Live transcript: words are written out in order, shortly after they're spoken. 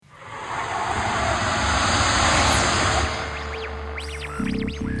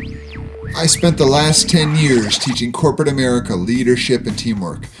I spent the last 10 years teaching corporate America leadership and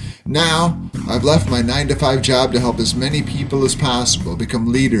teamwork. Now, I've left my 9-to-5 job to help as many people as possible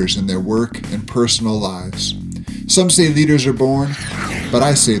become leaders in their work and personal lives. Some say leaders are born, but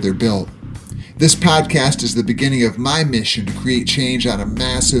I say they're built. This podcast is the beginning of my mission to create change on a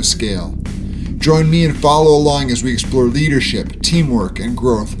massive scale. Join me and follow along as we explore leadership, teamwork, and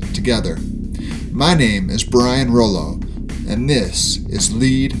growth together. My name is Brian Rollo, and this is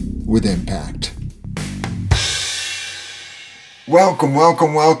Lead with Impact.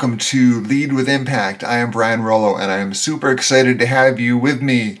 Welcome to Lead with Impact. I am Brian Rollo, and I am super excited to have you with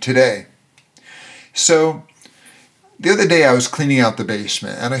me today. So, the other day I was cleaning out the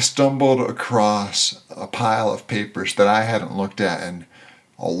basement, and I stumbled across a pile of papers that I hadn't looked at in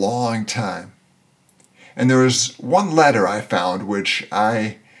a long time. And there was one letter I found which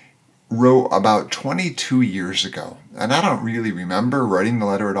I wrote about 22 years ago. And I don't really remember writing the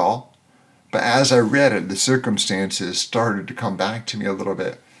letter at all. But as I read it, the circumstances started to come back to me a little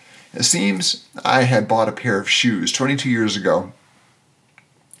bit. It seems I had bought a pair of shoes 22 years ago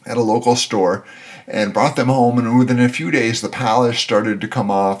at a local store and brought them home, and within a few days the polish started to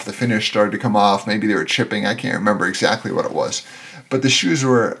come off, the finish started to come off, maybe they were chipping, I can't remember exactly what it was. But the shoes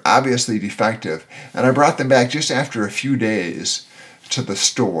were obviously defective, and I brought them back just after a few days to the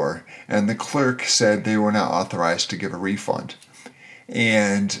store, and the clerk said they were not authorized to give a refund.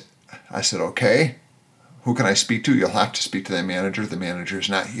 And I said, okay, who can I speak to? You'll have to speak to the manager's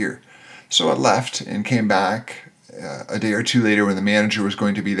not here. So I left and came back a day or two later when the manager was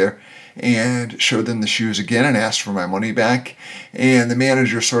going to be there and showed them the shoes again and asked for my money back. And the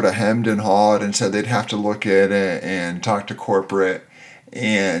manager sort of hemmed and hawed and said they'd have to look at it and talk to corporate.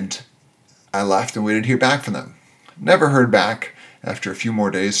 And I left and waited to hear back from them. Never heard back after a few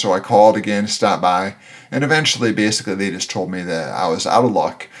more days, so I called again, stopped by, and eventually basically they just told me that I was out of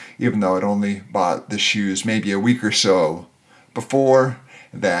luck, even though I'd only bought the shoes maybe a week or so before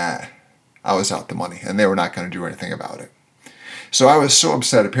that I was out the money and they were not going to do anything about it. So I was so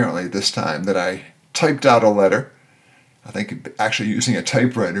upset apparently this time that I typed out a letter. I think actually using a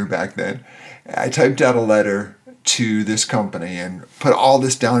typewriter back then. I typed out a letter to this company and put all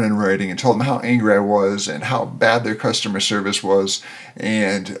this down in writing and told them how angry I was and how bad their customer service was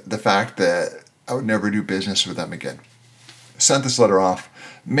and the fact that I would never do business with them again. Sent this letter off,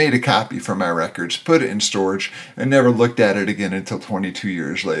 made a copy for my records, put it in storage, and never looked at it again until 22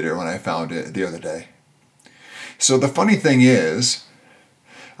 years later when I found it the other day. So the funny thing is,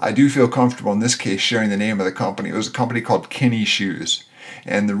 I do feel comfortable in this case sharing the name of the company. It was a company called Kinney Shoes.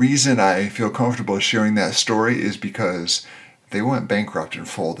 And the reason I feel comfortable sharing that story is because they went bankrupt and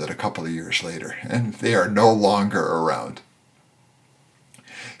folded a couple of years later, and they are no longer around.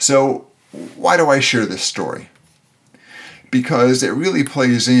 So why do I share this story? Because it really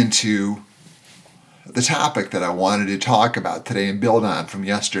plays into the topic that I wanted to talk about today and build on from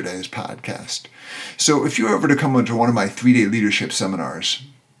yesterday's podcast. So if you were ever to come into one of my 3-day leadership seminars,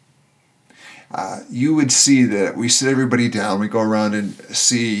 you would see that we sit everybody down, we go around and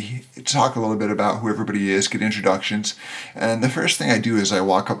talk a little bit about who everybody is, get introductions, and the first thing I do is I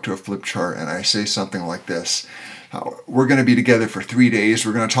walk up to a flip chart and I say something like this. We're going to be together for 3 days,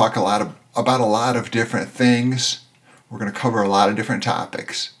 we're going to talk about a lot of different things, we're going to cover a lot of different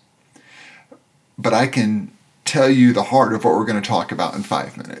topics, but I can tell you the heart of what we're going to talk about in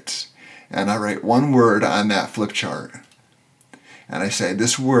 5 minutes. And I write one word on that flip chart, and I say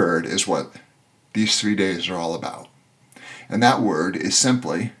this word is what these 3 days are all about. And that word is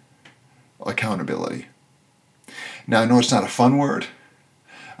simply accountability. Now, I know it's not a fun word.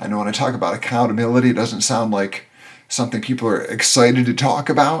 I know when I talk about accountability, it doesn't sound like something people are excited to talk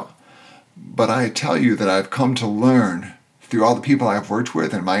about. But I tell you that I've come to learn through all the people I've worked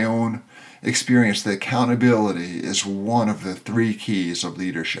with and my own experience that accountability is one of the 3 keys of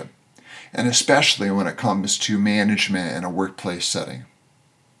leadership. And especially when it comes to management in a workplace setting.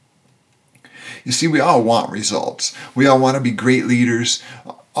 You see, we all want results. We all want to be great leaders.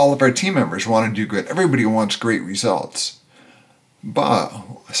 All of our team members want to do good. Everybody wants great results. But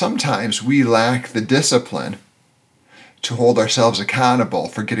sometimes we lack the discipline to hold ourselves accountable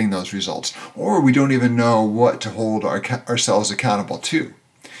for getting those results. Or we don't even know what to hold ourselves accountable to.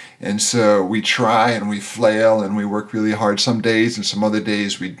 And so we try and we flail and we work really hard some days, and some other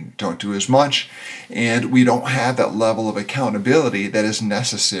days we don't do as much, and we don't have that level of accountability that is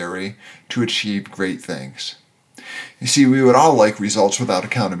necessary to achieve great things. You see, we would all like results without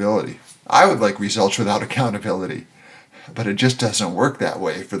accountability. I would like results without accountability, but it just doesn't work that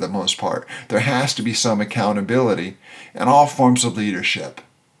way for the most part. There has to be some accountability in all forms of leadership,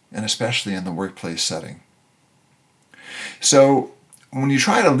 and especially in the workplace setting. So when you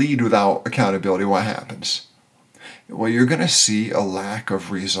try to lead without accountability, what happens? Well, you're going to see a lack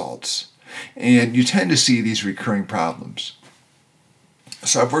of results. And you tend to see these recurring problems.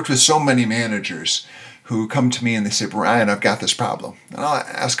 So I've worked with so many managers who come to me and they say, Brian, I've got this problem. And I'll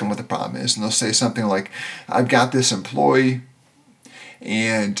ask them what the problem is. And they'll say something like, I've got this employee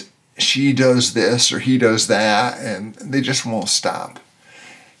and she does this or he does that, and they just won't stop.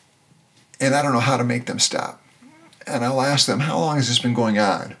 And I don't know how to make them stop. And I'll ask them, how long has this been going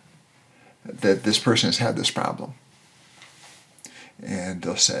on that this person has had this problem? And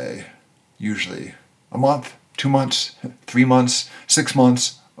they'll say, usually a month, 2 months, 3 months, 6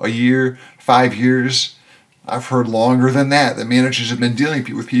 months, a year, 5 years. I've heard longer than that. The managers have been dealing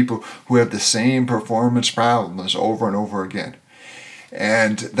with people who have the same performance problems over and over again.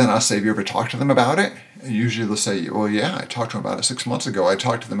 And then I'll say, have you ever talked to them about it? And usually they'll say, well, yeah, I talked to them about it 6 months ago. I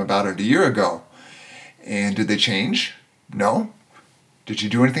talked to them about it a year ago. And did they change? No. Did you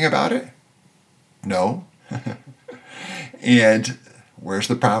do anything about it? No. And where's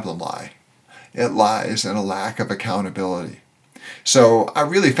the problem lie? It lies in a lack of accountability. So I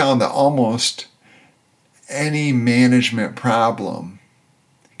really found that almost any management problem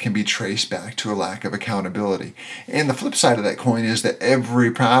can be traced back to a lack of accountability. And the flip side of that coin is that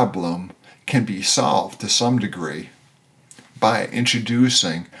every problem can be solved to some degree by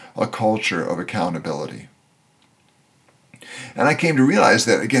introducing a culture of accountability. And I came to realize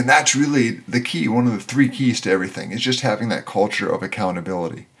that, again, that's really the key. One of the 3 keys to everything is just having that culture of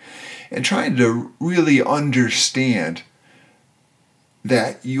accountability and trying to really understand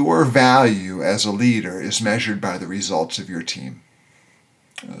that your value as a leader is measured by the results of your team.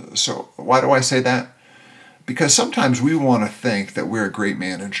 So why do I say that? Because sometimes we want to think that we're a great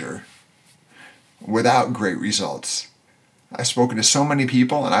manager without great results. I've spoken to so many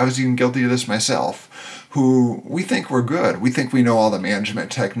people, and I was even guilty of this myself, who we think we're good. We think we know all the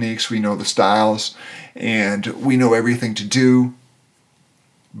management techniques, we know the styles, and we know everything to do,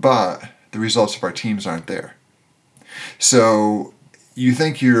 but the results of our teams aren't there. So you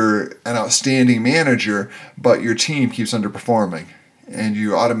think you're an outstanding manager, but your team keeps underperforming, and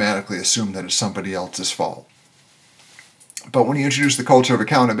you automatically assume that it's somebody else's fault. But when you introduce the culture of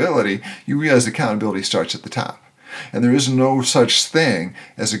accountability, you realize accountability starts at the top. And there is no such thing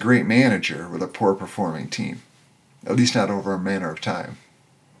as a great manager with a poor performing team, at least not over a manner of time.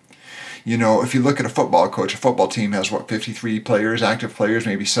 You know, if you look at a football coach, a football team has 53 players, active players,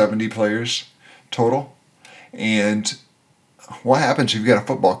 maybe 70 players total. And what happens if you've got a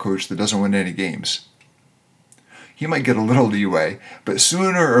football coach that doesn't win any games? He might get a little leeway, but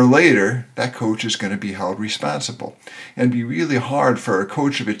sooner or later, that coach is going to be held responsible. And it'd be really hard for a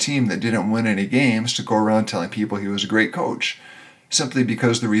coach of a team that didn't win any games to go around telling people he was a great coach, simply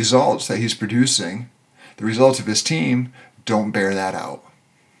because the results that he's producing, the results of his team, don't bear that out.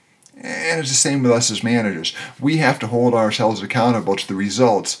 And it's the same with us as managers. We have to hold ourselves accountable to the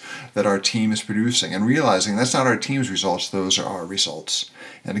results that our team is producing and realizing that's not our team's results, those are our results.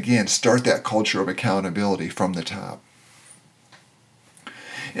 And again, start that culture of accountability from the top.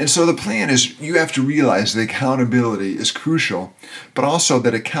 And so the plan is you have to realize that accountability is crucial, but also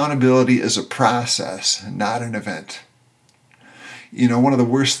that accountability is a process, not an event. You know, one of the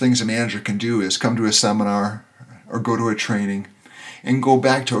worst things a manager can do is come to a seminar or go to a training and go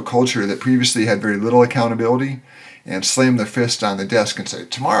back to a culture that previously had very little accountability and slam their fist on the desk and say,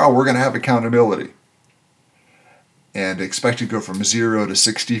 tomorrow we're going to have accountability. And expect to go from 0 to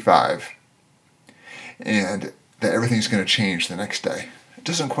 65. And that everything's going to change the next day. It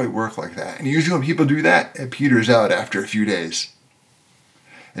doesn't quite work like that. And usually when people do that, it peters out after a few days.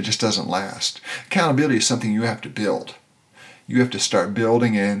 It just doesn't last. Accountability is something you have to build. You have to start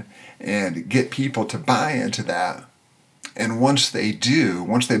building in and get people to buy into that. And once they do,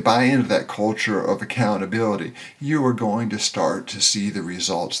 once they buy into that culture of accountability, you are going to start to see the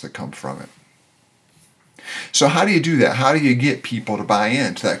results that come from it. So how do you do that? How do you get people to buy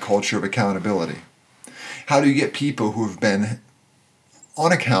into that culture of accountability? How do you get people who have been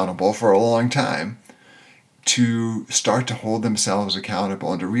unaccountable for a long time to start to hold themselves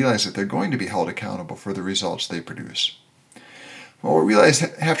accountable and to realize that they're going to be held accountable for the results they produce? Well, we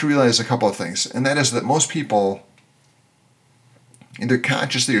have to realize a couple of things, and that is that most people, either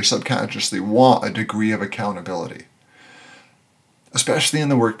consciously or subconsciously, want a degree of accountability. Especially in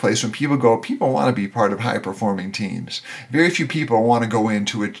the workplace, when people want to be part of high-performing teams. Very few people want to go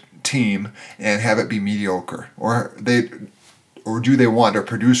into a team and have it be mediocre, or do they want to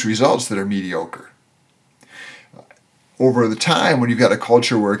produce results that are mediocre? Over the time, when you've got a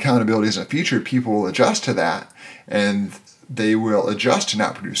culture where accountability isn't featured, people will adjust to that, and they will adjust to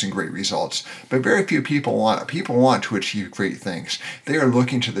not producing great results. But very few people want it. People want to achieve great things. They are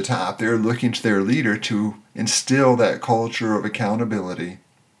looking to the top. They are looking to their leader to instill that culture of accountability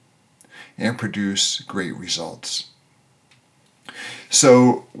and produce great results.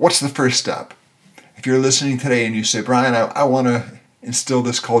 So what's the first step? If you're listening today and you say, Brian, I want to instill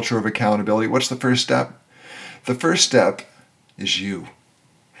this culture of accountability, what's the first step? The first step is you.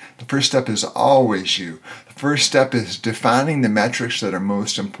 The first step is always you. The first step is defining the metrics that are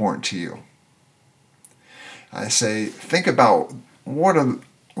most important to you. I say, think about when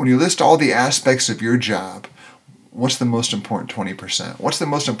you list all the aspects of your job, what's the most important 20%? What's the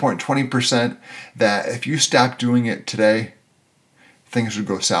most important 20% that if you stop doing it today, things would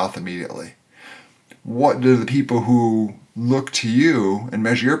go south immediately? What do the people who look to you and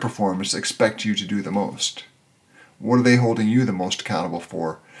measure your performance expect you to do the most? What are they holding you the most accountable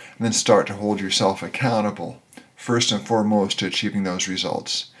for? And then start to hold yourself accountable, first and foremost, to achieving those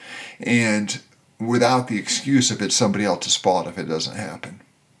results. And without the excuse of it's somebody else's fault if it doesn't happen.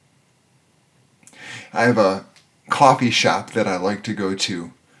 I have a coffee shop that I like to go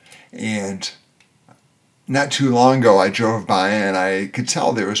to, and not too long ago I drove by and I could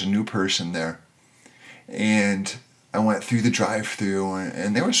tell there was a new person there, and I went through the drive-thru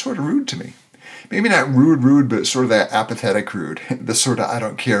and they were sort of rude to me. Maybe not rude, but sort of that apathetic rude, the sort of I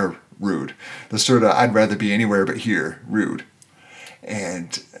don't care rude, the sort of I'd rather be anywhere but here rude,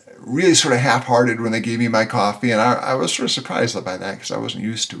 and really sort of half-hearted when they gave me my coffee, and I was sort of surprised by that because I wasn't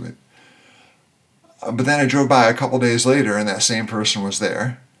used to it. But then I drove by a couple days later and that same person was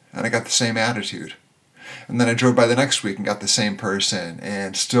there and I got the same attitude. And then I drove by the next week and got the same person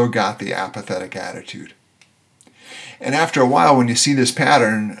and still got the apathetic attitude. And after a while, when you see this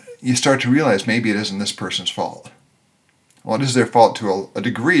pattern, you start to realize maybe it isn't this person's fault. Well, it is their fault to a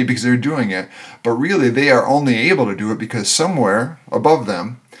degree because they're doing it, but really they are only able to do it because somewhere above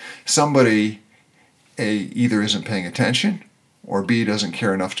them, somebody A, either isn't paying attention or B, doesn't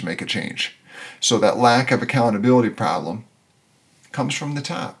care enough to make a change. So that lack of accountability problem comes from the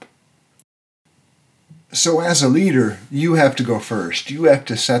top. So as a leader, you have to go first. You have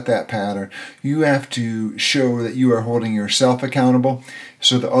to set that pattern. You have to show that you are holding yourself accountable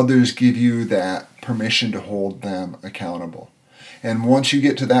so that others give you that permission to hold them accountable. And once you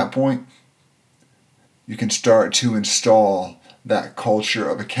get to that point, you can start to install that culture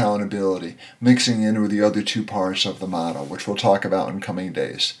of accountability, mixing in with the other two parts of the model, which we'll talk about in coming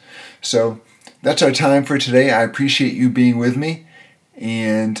days. So that's our time for today. I appreciate you being with me.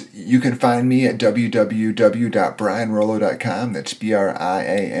 And you can find me at www.brianrollo.com. That's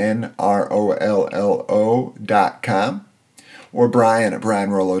BrianRollo.com. Or Brian at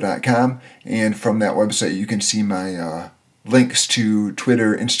brianrollo.com. And from that website, you can see my links to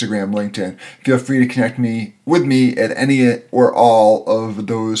Twitter, Instagram, LinkedIn. Feel free to connect with me at any or all of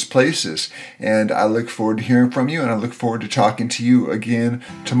those places. And I look forward to hearing from you, and I look forward to talking to you again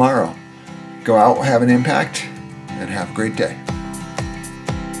tomorrow. Go out, have an impact, and have a great day.